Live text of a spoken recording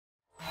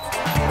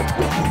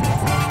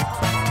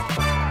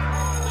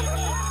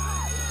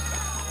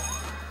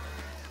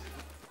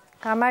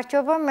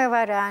გამარჯობა, მე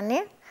ვარ ანი.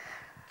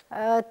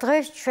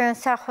 დღეს ჩვენ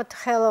სახვითი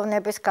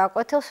ხელოვნების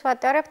გაკვეთილს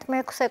ვატარებთ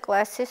მე-6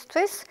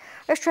 კლასისთვის.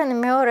 ეს ჩვენი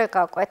მეორე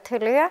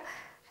გაკვეთილია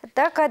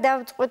და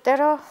გადავწყვიტე,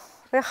 რომ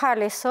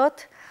ვეხალისოთ,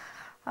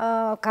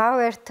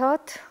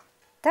 გავერთოთ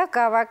და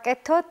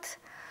გავაკეთოთ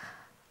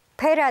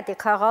ფერადი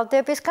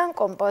ქაღალდებისგან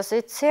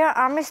კომპოზიცია.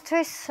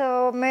 ამისთვის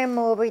მე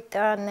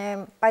მოვიტანე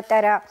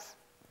პატარა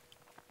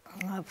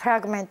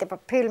ფრაგმენტი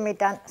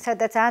ფილმიდან,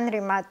 სადაც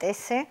ანრი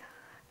მატისი,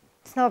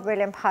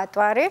 ცნობილი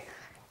მხატვარი,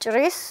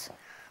 ჭრის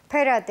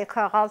ფერადი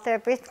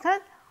ქაღალდებისგან,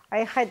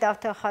 აი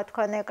ხედავთ ახლა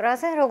თქვენ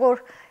ეკრანზე, როგორ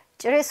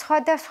ჭრის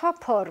სხვადასხვა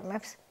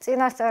ფორმებს.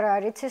 წინასწარ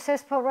არ იცის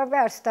ეს ფორმები,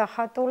 არც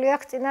დახატული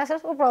აქვს წინასწარ,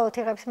 უბრალოდ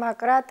იღებს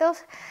მაკრატელს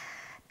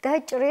და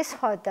ჭრის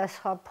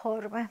სხვადასხვა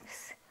ფორმებს.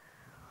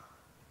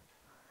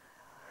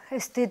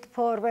 ეს დიდ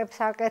ფორმებს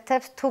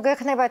აკეთებს. თუ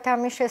გექნებათ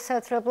ამის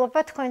შესაძლებლობა,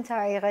 თქვენც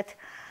აიღეთ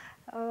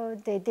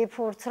დიდი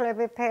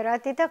ფურცლები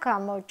ფერადი და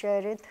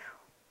გამოჯერით.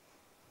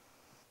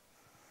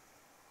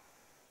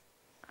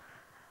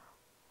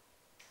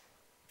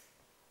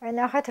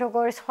 ნახეთ,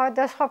 როგორი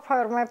სხვადასხვა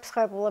ფორმებს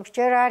ღებულობს.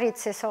 ჯერ არ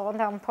იცის, ოღონდ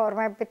ამ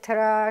ფორმებით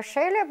რა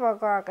შეიძლება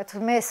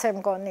გააკეთოს, მესე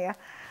მგონია.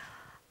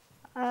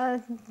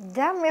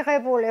 და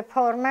მიღებული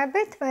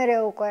ფორმებით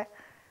მე უკვე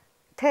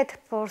თეთრ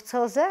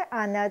ფურცელზე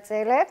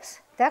ანაწილებს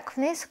და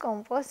ქმნის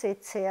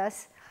კომპოზიციას.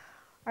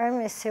 აი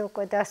მისი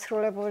უკვე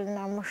დასრულებული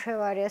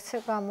ნამუშევარი ესე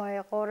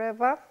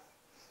გამოიყურება.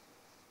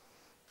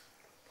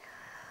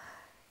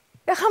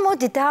 ეხლა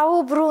მოდი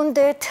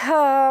დავუბრუნდეთ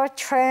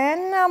ჩვენ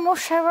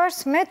ნამუშევარს.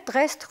 მე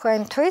დღეს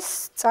თქვენთვის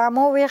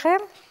წამოვიღე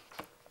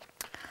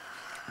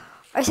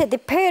ესეთი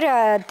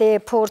ფერადი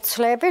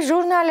ფურცლები,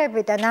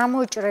 ჟურნალებიდან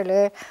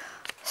ამოჭრილი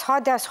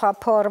სხვადასხვა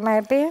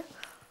ფორმები,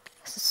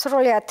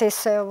 სრულიად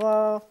ისე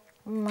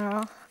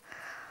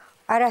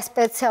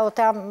არასპეციალურად,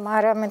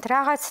 არამედ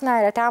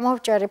რაღაცნაირად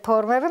ამოვჭერი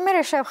ფორმები.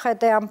 მე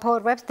შევხედე ამ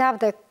ფორმებს,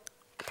 დავდე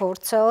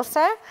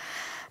ფურცელზე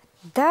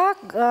და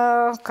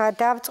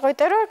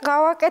გადავწყვიტე, რომ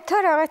გავაკეთო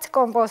რაღაც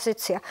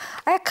კომპოზიცია.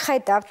 აქ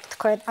ხედავთ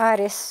თქვენ,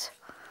 არის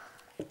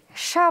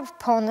შავ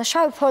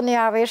ფონი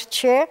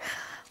ავირჩიე,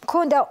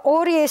 მქონდა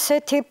ორი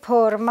ესეთი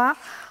ფორმა,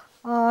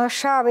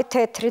 შავი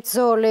თეთრი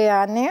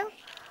ზოლიანი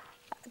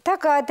და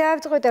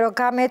გადავწყვიტე, რომ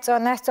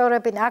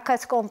გამეწონასწორებინა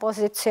აქაც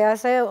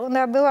კომპოზიციაზე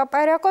უნდა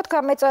ვილაპარაკოთ,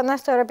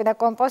 გამეწონასწორებინა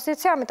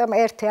კომპოზიცია, ამიტომ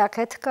ერთი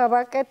აქეთ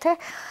გავაკეთე,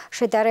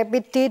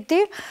 შედარებით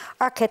დიდი,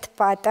 აქეთ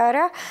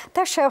პატარა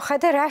და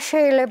შევხედე, რა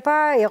შეიძლება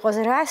იყოს,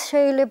 რა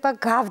შეიძლება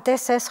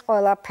გავდეს ეს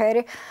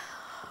ყველაფერი.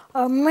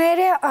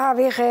 მერე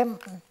ავიღე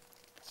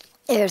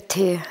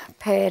ერთი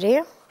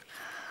ფერი,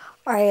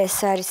 აი ეს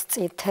არის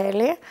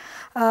წითელი,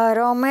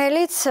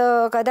 რომელიც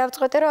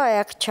გადავწყვიტე, რომ აი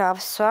აქ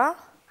ჩავსვა.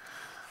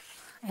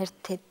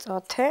 ერთი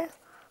წოთე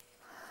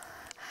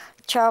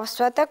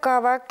ჩავსვა და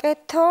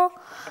გავაკეთო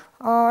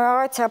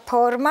რაღაცა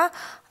ფორმა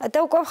და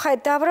უკვე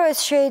ხედავ, რომ ეს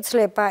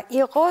შეიძლება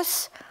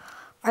იყოს,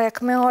 აი აქ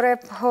მეორე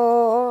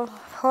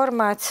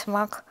ფორმაც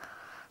მაქვს.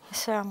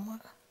 ესე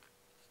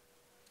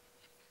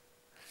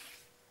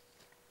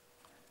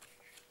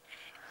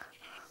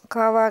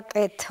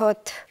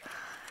გავაკეთოთ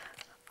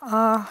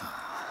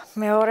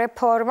მეორე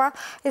ფორმა.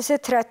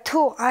 ესეთ რა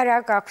თუ არა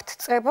გაქვთ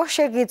წებო,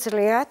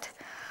 შეგიძლიათ,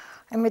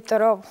 იმიტომ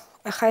რომ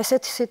ახლა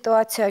ესეთი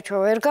სიტუაცია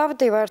ჩვენ ვერ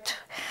გავდივართ.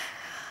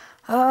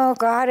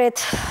 გარეთ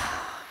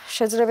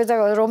შეძლებეთ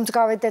რომც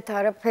გავედეთ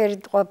არაფერი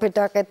ყველაფერი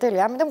დაკეტილი.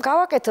 ამიტომ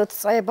გავაკეთოთ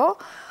წებო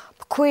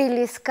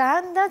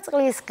ფქვილისგან და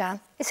წყლისგან.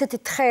 ესეთი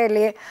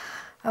თხელი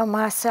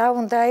მასა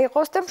უნდა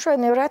იყოს და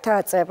მშვენივრად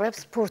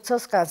აწებებს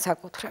ფურცელს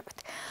განსაკუთრებით.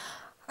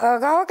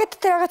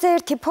 გავაკეთეთ რაღაც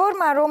ერთი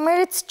ფორმა,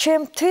 რომელიც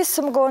ჩემთვის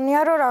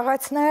მგონია, რომ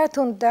რაღაცნაირად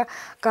უნდა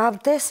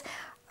გავდეს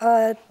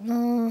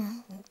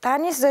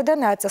ტანის ზედა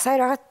ნაწილს, აი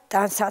რაღაც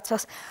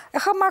ტანსაცვას.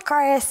 ეხლა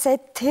მაქვს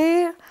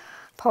ესეთი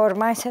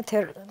ფორმა, ესეთი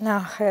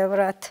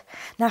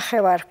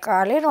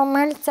ნახევარკალი,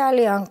 რომელიც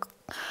ძალიან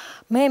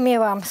მე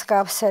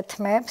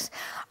მივამსგავსეთმებს.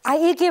 აი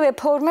იგივე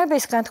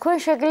ფორმებისგან თქვენ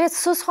შეგიძლიათ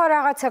სულ სხვა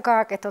რაღაცა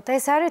გააკეთოთ.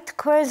 ეს არის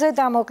თქვენზე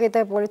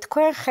დამოკიდებული,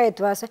 თქვენ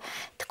ხედვაზე,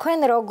 თქვენ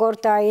როგორ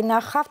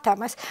დაინახავთ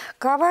ამას.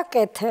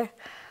 გავაკეთე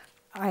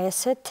აი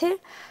ესეთი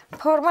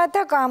ფორმა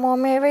და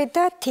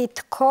გამომივიდა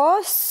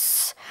თითქოს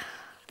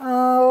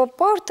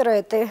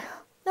პორტრეტი.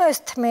 ეს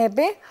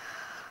თმები,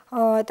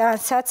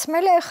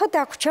 ტანსაცმელი, ეხლა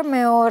დაგვრჩა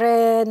მეორე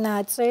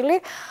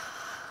ნაწილი.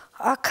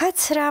 აქაც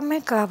რამე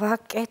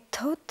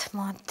გავაკეთოთ,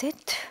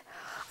 მოდით.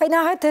 აი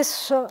ნახეთ, ეს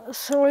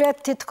სრულიად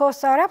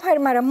თითქოს არაფერი,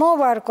 მაგრამ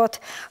მოვარგოთ,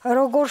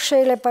 როგორ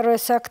შეიძლება რომ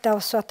ეს აქ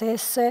დავსვათ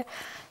ესე,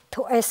 თუ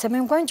ესე, მე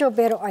მგონი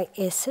ჯობია რომ აი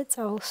ესე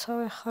წავუსვავ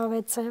ახლა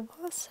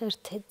ვეძებოს,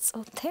 ერთი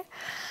წუთი.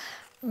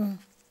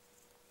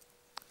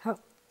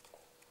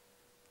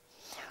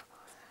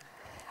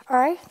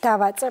 აი,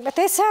 დავაწებეთ.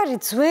 ეს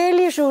არის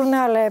ძველი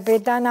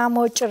ჟურნალებიდან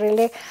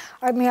ამოჭრილი.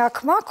 აი მე აქ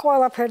მაქვს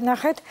ყველაფერი,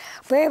 ნახეთ,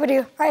 ბევრი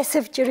აი ესე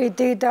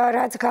ვჭრიდი და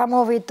რაც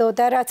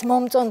გამოვიდოდა, რაც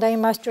მომწონდა,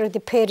 იმას ვჭრიდი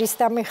ფერის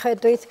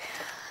დამიხედვით,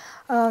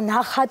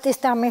 ნახატის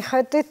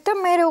დამიხედვით და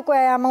მე უკვე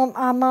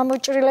ამ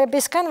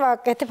ამოჭრილებისგან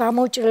ვაკეთებ,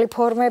 ამოჭრილი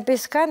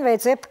ფორმებისგან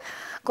ვეძებ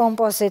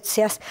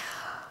კომპოზიციას.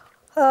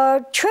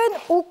 ჩვენ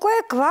უკვე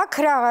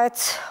გვაქვს რაღაც,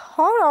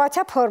 ხო,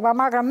 რაღაცა ფორმა,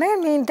 მაგრამ მე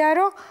მინდა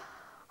რომ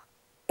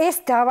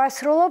ეს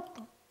დავასრულო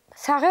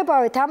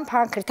საღებავით ამ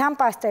ფანქრით, ამ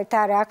პასტელით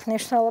არა აქვს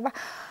მნიშვნელობა.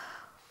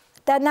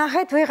 და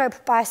ნახეთ ვიღებ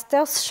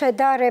პასტელს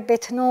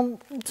შედარებით,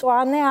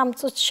 მწვანე ამ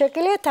წუთში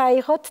შეგიძლიათ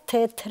აიღოთ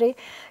თეთრი,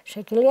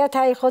 შეგიძლიათ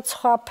აიღოთ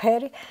სხვა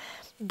ფერი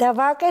და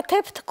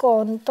ვაკეთებთ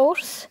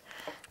კონტურს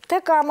და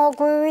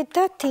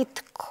გამოგვივიდა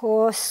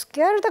თითქოს კი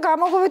არა და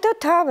გამოგვივიდა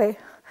თავი.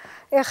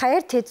 ეხა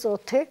ერთი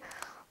წუთი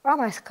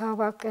ამას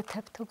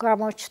გავაკეთებ თუ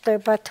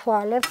გამოჩნდება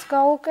თვალებს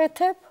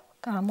გავუკეთებ,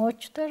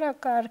 გამოჩნდა რა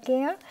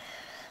კარგია.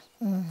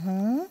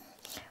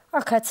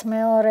 აქაც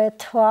მეორე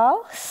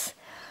თვალს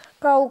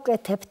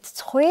გავუკეთებთ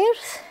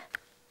ცხვირს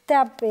და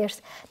პირს.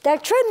 და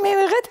ჩვენ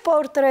მივიღეთ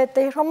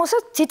პორტრეტი,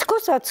 რომელსაც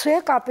თითქოს აცვია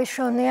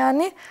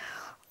კაპიშონიანი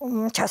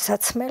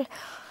ჩასაცმელი.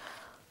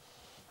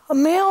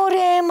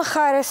 მეორე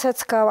მხარესაც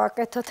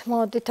გავაკეთოთ,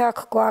 მოდით, აქ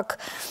გვაქვს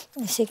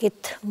ისე იგი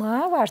თმა,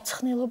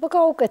 ვარცხნილობა,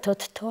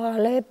 გავუკეთოთ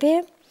თვალები,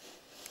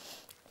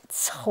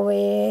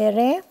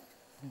 ცხვირი.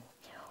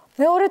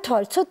 მეორე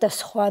თვალი ცოტა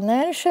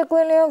სხვანაირი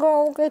შეგვიძლია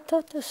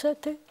გავუკეთოთ,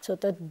 ესეთი,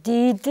 ცოტა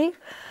დიდი.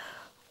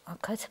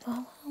 აქაც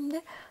მომდე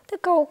და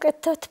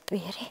გავუკეთოთ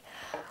პირი.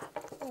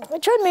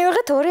 ჩვენ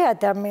მივიღეთ ორი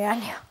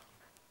ადამიანი.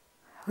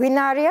 ვინ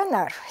არიან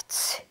არ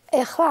ვიცი.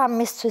 ეხლა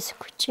ამისთვის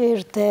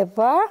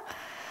გვჭირდება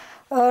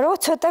რომ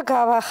ცოტა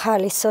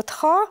გავახალისოთ,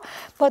 ხო?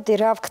 მოდი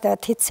რა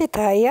ვქნათ, იცით,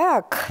 აი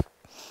აქ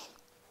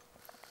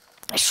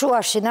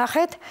შუაში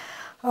ნახეთ,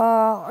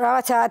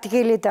 რაღაცა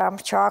ადგილი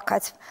დამრჩა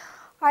აქაც.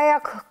 აი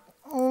აქ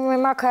მე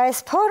მაქვს ეს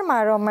ფორმა,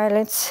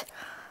 რომელიც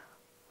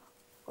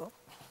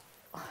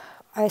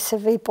აი ესე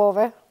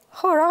ვიპოვე.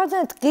 ხო,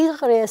 რაღაცნაირად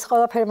გიყრია ეს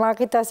ყველაფერი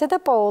მაგიტაზე და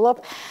პოულობ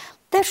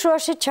და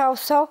შუაში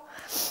ჩავსავ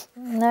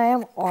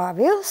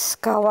ყვავილს,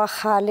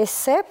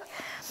 გავახალისებ.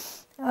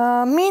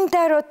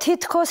 მინდა რომ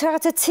თითქოს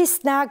რაღაცა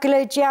ცის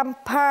ნაგლეჯი ამ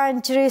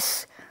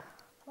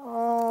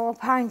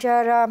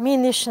ფანჯარა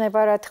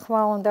მინიშნება, რა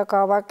თქმა უნდა,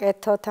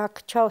 გავაკეთოთ. აქ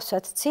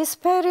ჩავსვათ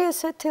ცისფერი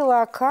ესეთი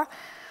ლაქა,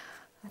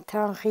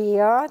 თან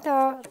ღია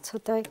და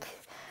ცოტა იქ.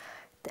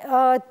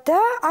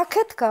 და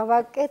აქეთ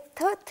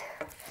გავაკეთოთ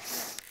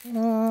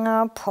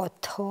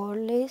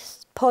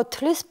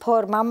ფოთლის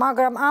ფორმა,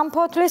 მაგრამ ამ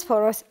ფოთლის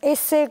ფორმას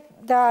ესე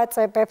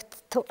დააწებებთ,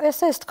 თუ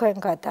ეს თქვენ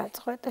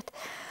გადაწყვეტეთ.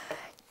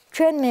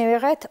 ჩვენ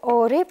მივიღეთ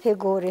ორი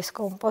ფიგურის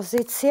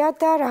კომპოზიცია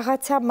და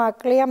რაღაცა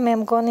მაკლია, მე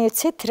მგონი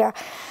იცით რა,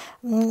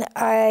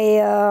 აი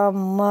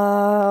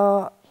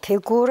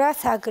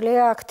ფიგურას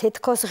აგლია აქ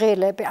თითქოს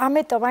ღილები.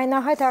 ამიტომ აი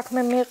ნახეთ, აქ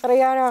მე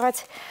მიყრია რაღაც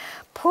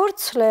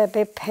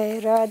ფურცლები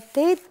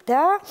ფერადი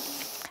და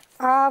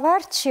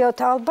ავარჩიოთ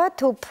ალბათ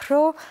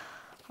უფრო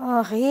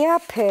ღია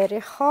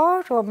ფერი,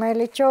 ხო,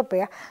 რომელიც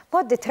ჯობია.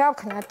 მოდით რა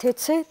ვქნათ,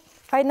 იცით?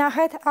 აი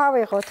ნახეთ,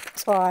 ავიღოთ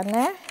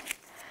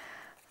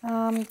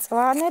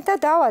მწვანე და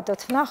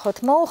დავადოთ,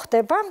 ნახოთ,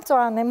 მოუხდება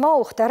მწვანე,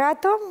 მოუხდა,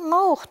 რატომ?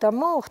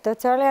 მოუხდა,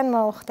 ძალიან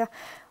მოუხდა.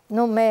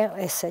 მე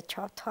ესე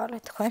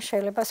ჩავთვალე, თქვენ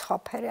შეიძლება სხვა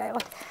ფერი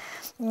აიღოთ.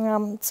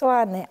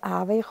 მწვანე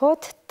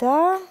ავიღოთ და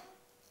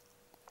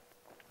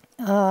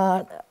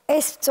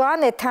ეს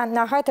მწვანეთან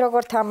ნახეთ,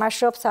 როგორ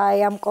თამაშობს აი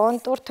ამ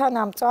კონტურთან,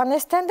 ამ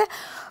მწვანესთან და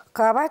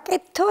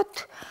გავაკეთოთ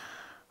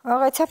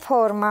რაღაცა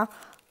ფორმა.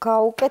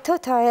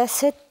 გავუკეთოთ აი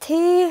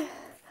ესეთი,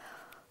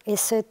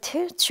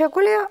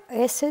 შეგვიძლია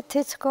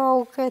ესეთიც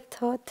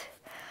გავუკეთოთ.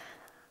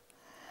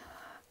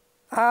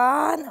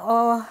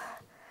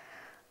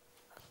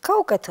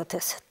 გავუკეთოთ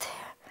ესეთი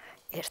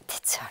ერთი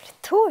ცალი,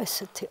 თუ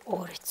ესეთი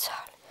ორი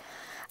ცალი.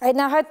 აი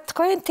ნახეთ,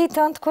 თქვენ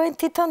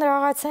თვითონ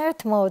რაღაცნაირად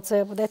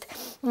მოუძებდეთ.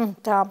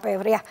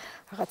 დაამპევრია,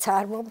 რაღაც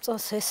არ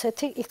მომწონს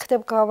ესეთი,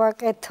 იქნებ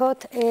გავაკეთოთ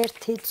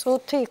ერთი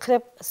წუთი,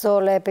 იქნებ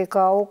ზოლები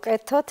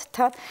გავუკეთოთ,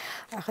 თან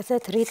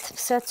რაღაცეთ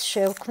რითმსაც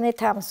შევქმნით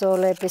ამ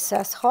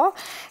ზოლებისას, ხო?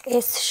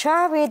 ეს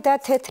შავი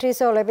და თეთრი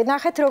ზოლები,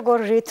 ნახეთ როგორ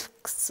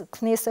რითმს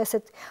ქმნის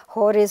ესეთ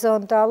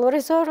ჰორიზონტალური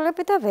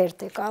ზოლები და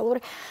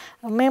ვერტიკალური.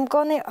 მე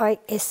მგონი აი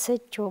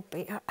ესე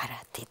ჯობია,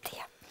 არა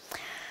დიდია.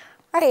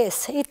 აი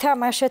ეს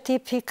ითამაშეთ,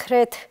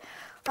 იფიქრეთ,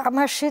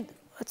 ამაში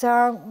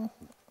ძალიან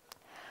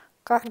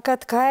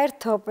კარგად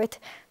გაერთობეთ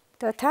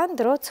და თან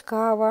დროც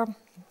გავა.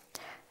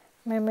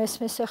 მე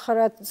მესმის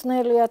ახლა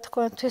ძნელია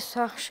თქვენთვის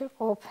სახში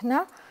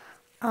ყოფნა,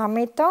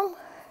 ამიტომ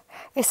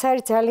ეს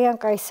არის ძალიან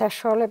კაი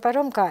საშუალება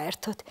რომ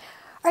გაერთოთ.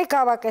 აი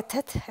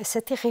გავაკეთეთ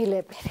ესეთი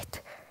ღილებივით.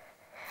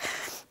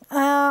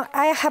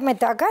 აი ახლა მე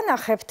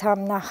დაგანახებთ ამ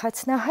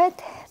ნახაც, ნახეთ.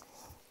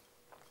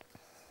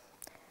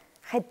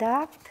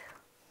 ხედავთ?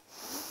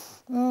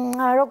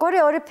 როგორი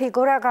ორი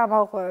ფიგურა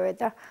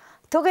გამოყვევდა.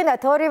 თუ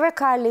გინდათ ორივე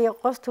ქალი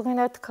იყოს, თუ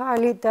გინდათ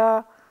ქალი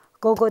და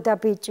გოგო და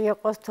ბიჭი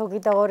იყოს, თუ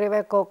გინდა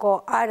ორივე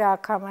გოგო, არა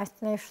აქვს ამას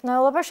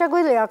მნიშვნელობა,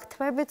 შეგვიძლია აქ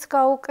თმებიც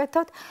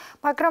გავუკეთოთ,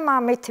 მაგრამ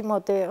ამითი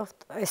მოდი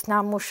ეს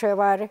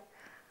ნამუშევარი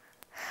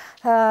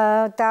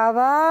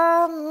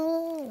დავამთავროთ.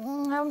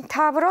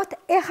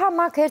 ეხლა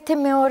მაქვს ერთი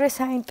მეორე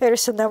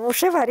საინტერესო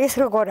ნამუშევარი, ეს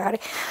როგორ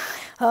არის?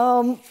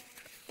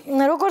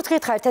 როგორც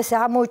გითხარით, ეს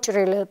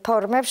ამოჭრილ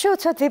ფორმებში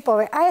უცბად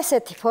ვიპოვე. აი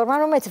ესეთი ფორმა,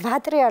 რომელიც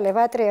ვატრიალე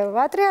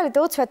და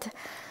უცბად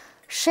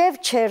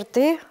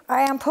შევჩერდი,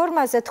 აი ამ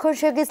ფორმაზე თქვენ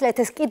შეგიძლიათ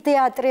ეს კიდე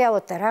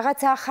ატრიალოთ და რაღაც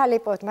ახალი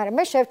პოთ, მაგრამ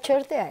მე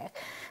შევჩერდი აი.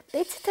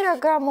 იცით რა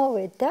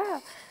გამოვიდა?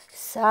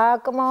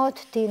 საკმაოდ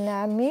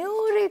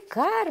დინამიური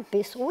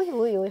გარბის,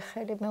 უი,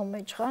 ხელი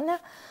მომეჭხანა.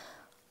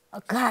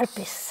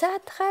 გარბის,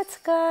 სადღაც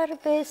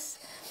გარბის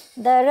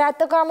და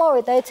რატო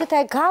გამოვიდა? იცით,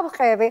 აი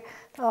გავყევი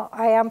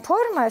აი ამ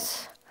ფორმას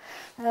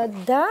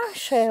და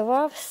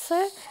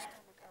შევავსე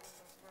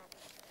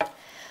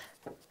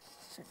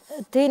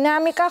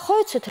დინამიკა ხო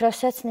იცით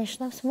რასაც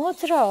ნიშნავს?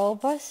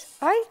 მოძრაობას.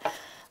 აი,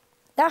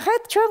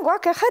 ნახეთ, ჩვენ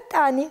გვაქვს ახლა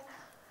ტანი,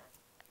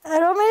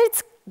 რომელიც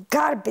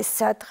გარბის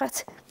სადღაც.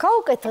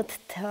 გავუკეთოთ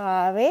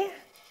თავი.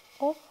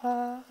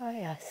 აი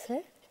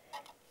ასე.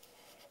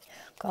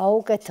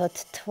 გავუკეთოთ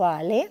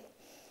თვალი.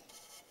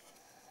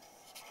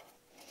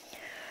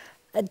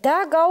 და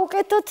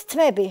გავუკეთოთ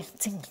თმები.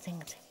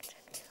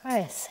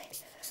 აი ასე.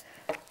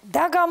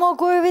 და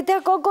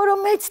გამოგვივიდა გოგო,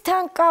 რომელიც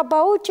თან კაბა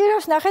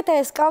უჭირავს, ნახეთ აი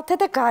ეს კალთა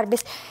და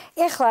გარბის.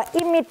 ეხლა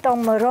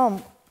იმიტომ რომ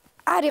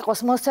არ იყოს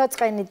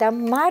მოსაწყენი და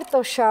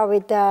მარტო შავი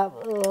და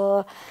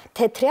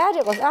თეთრი არ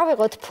იყოს,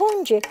 ავიღოთ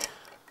ფუნჯი.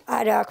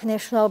 არა აქვს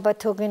მნიშვნელობა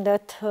თუ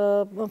გინდათ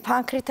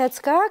ფანქრითაც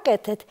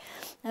გააკეთეთ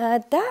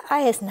და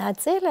აი ეს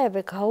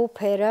ნაწილები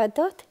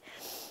გაუფერადოთ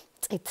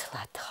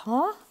წითლად,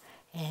 ხო?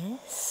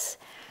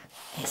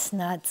 ეს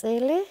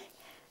ნაწილი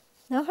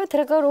ნახეთ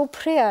როგორ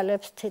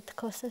უფრიალებს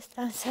თითქოს ეს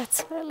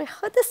ტანსაცმელი,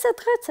 ხო და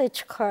სადღაც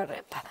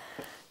ეჩქარება.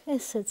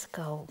 ესეც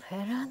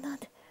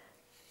გაუფერანოთ.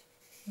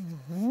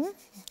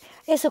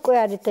 ეს უკვე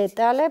არის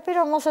დეტალები,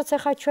 რომელსაც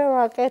ახლა ჩვენ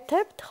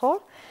ვაკეთებთ, ხო?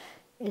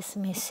 ეს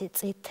მისი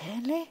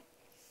წითელი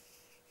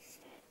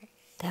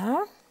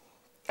და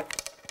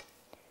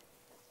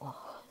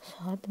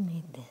სად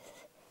მიდის?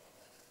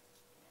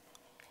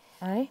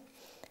 აი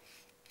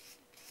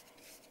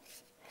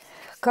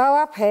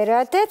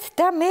გავაფერადეთ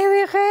და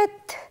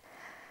მივიღეთ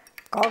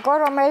გოგო,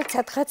 რომელიც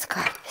სადღაც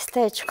გარბის და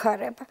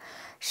ეჩქარება.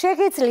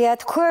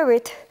 შეგიძლიათ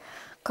ქვევით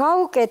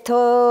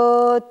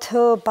გავუკეთოთ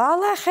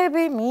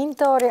ბალახები,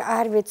 მინდორი,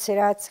 არ ვიცი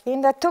რაც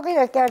გინდა, თუ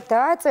გინდა კი არ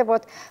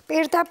დააწებოთ,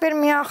 პირდაპირ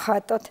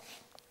მიახატოთ.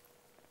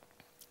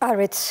 არ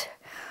ვიცი.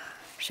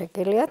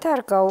 შეგიძლიათ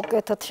არ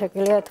გავუკეთოთ,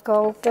 შეგიძლიათ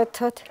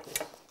გავუკეთოთ.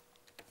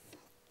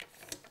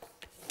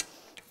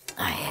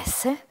 აი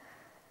ესე.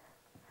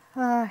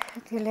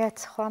 შეგიძლიათ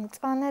სხვა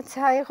მწვანეც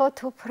აიღოთ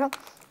უფრო.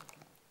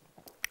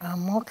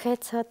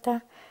 მოგეცოდა.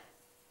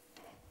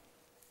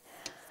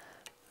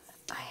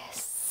 აი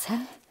ესე.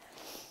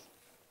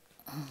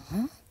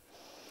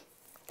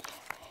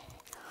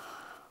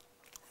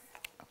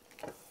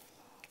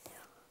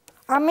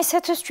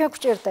 ამისათვის ჩვენ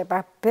გვჭირდება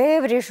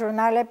ბევრი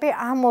ჟურნალები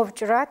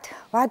ამოვჭრათ,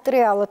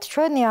 ვატრიალოთ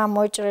ჩვენი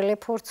ამოჭრილი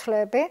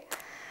ფურცლები.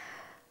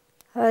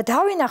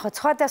 დავინახოთ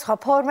სხვადასხვა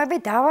ფორმები,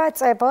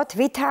 დავაწებოთ,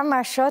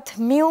 ვითამაშოთ,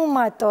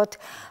 მიუმატოთ,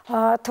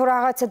 თუ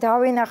რაღაცა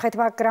დავინახეთ,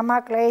 მაგრამ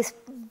აკლეის,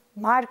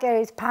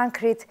 მარკერის,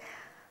 ფანქრით,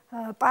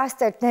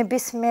 პასტელით,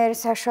 ნებისმიერი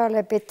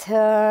საშუალებით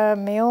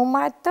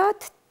მიუმატოთ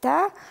და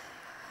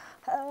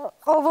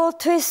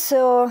ყოველთვის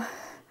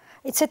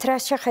იცით რა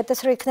შეხედეს,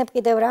 რომ იქნებ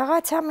კიდევ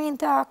რაღაცა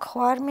მინდა, აქ ხო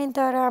არ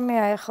მინდა რამე,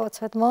 აი ხო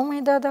ცოტ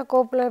მომინდა და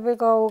გობლები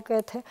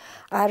გავუკეთე,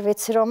 არ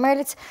ვიცი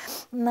რომელიც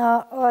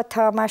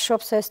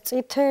თამაშობს ეს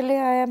წითელი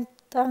აი ამ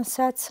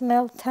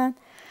ტანსაცმელთან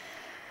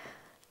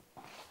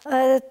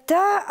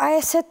და აი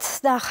ესეთ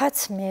ნახაც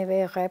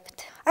მივიღებთ.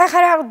 ახლა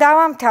რა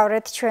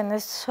დავამთავრეთ ჩვენ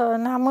ეს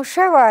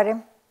ნამუშევარი.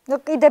 ნუ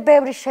კიდე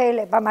ბევრი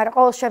შეიძლება, მაგრამ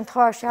ყოველ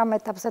შემთხვევაში ამ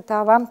ეტაპზე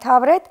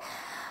დავამთავრეთ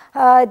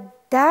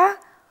და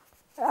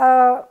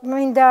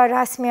მინდა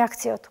რას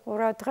მიაქციოთ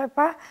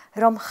ყურადღება,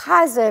 რომ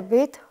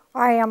ხაზებით,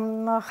 აი ამ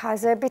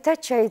ხაზებითაც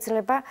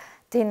შეიძლება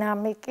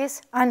დინამიკის,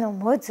 ანუ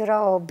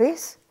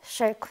მოძრაობის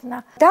შექმნა.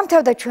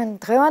 დამთავრდა ჩვენ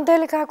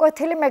დღევანდელი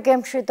გაკვეთილი, მე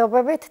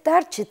გემშვიდობებით,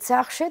 დარჩით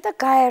სახლში და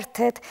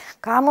გაერთეთ,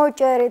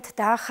 გამოჭერით,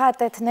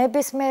 დახატეთ,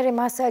 ნებისმიერი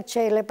მასად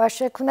შეიძლება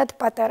შექმნათ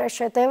პატარა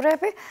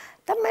შედევრები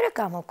და მერე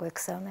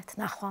გამოგვეგზავნეთ.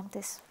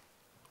 ნახვამდის.